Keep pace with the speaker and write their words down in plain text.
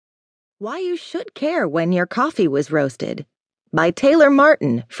Why You Should Care When Your Coffee Was Roasted by Taylor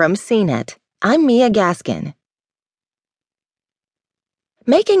Martin from CNET. I'm Mia Gaskin.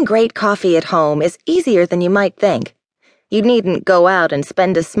 Making great coffee at home is easier than you might think. You needn't go out and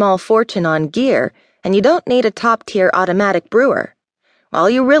spend a small fortune on gear, and you don't need a top-tier automatic brewer. All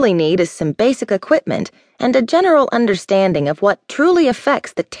you really need is some basic equipment and a general understanding of what truly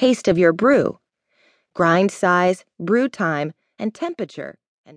affects the taste of your brew. Grind size, brew time, and temperature